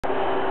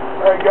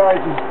Alright guys,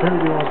 this is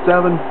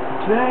Perry07.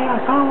 Today I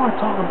kind of want to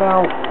talk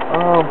about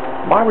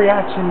my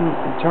reaction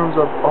in terms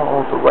of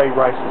the Ray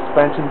Rice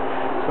suspension.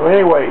 Ray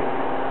Rice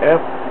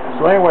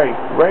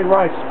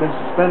has been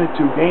suspended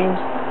 2 games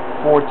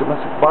for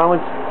domestic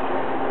violence.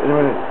 In a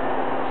minute.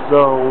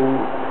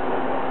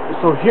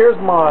 So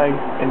here's my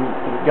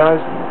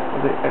guys,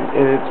 and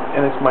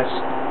it's my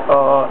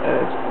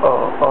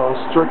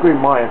strictly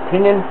my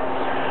opinion.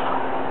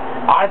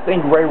 I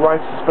think Ray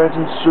Rice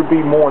suspension should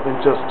be more than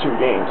just 2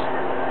 games.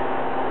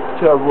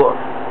 Look,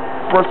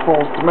 first of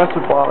all,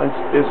 domestic violence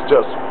is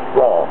just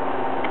wrong.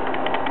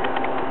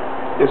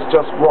 It's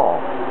just wrong.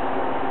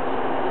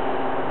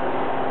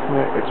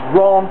 It's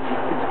wrong,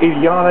 it's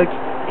idiotic,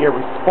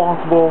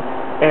 irresponsible,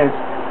 and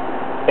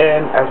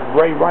as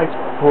Ray Rice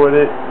put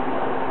it,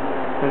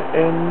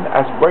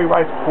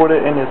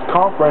 in his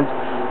conference,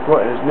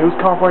 in his news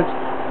conference,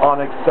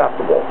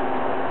 unacceptable.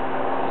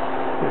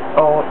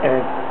 And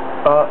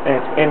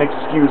it's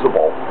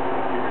inexcusable.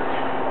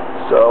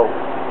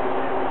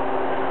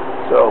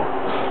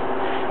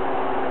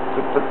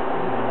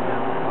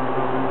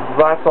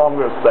 That's all I'm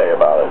going to say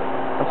about it.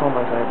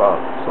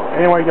 So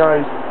anyway,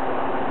 guys,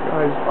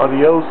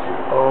 adios.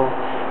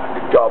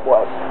 God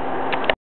bless.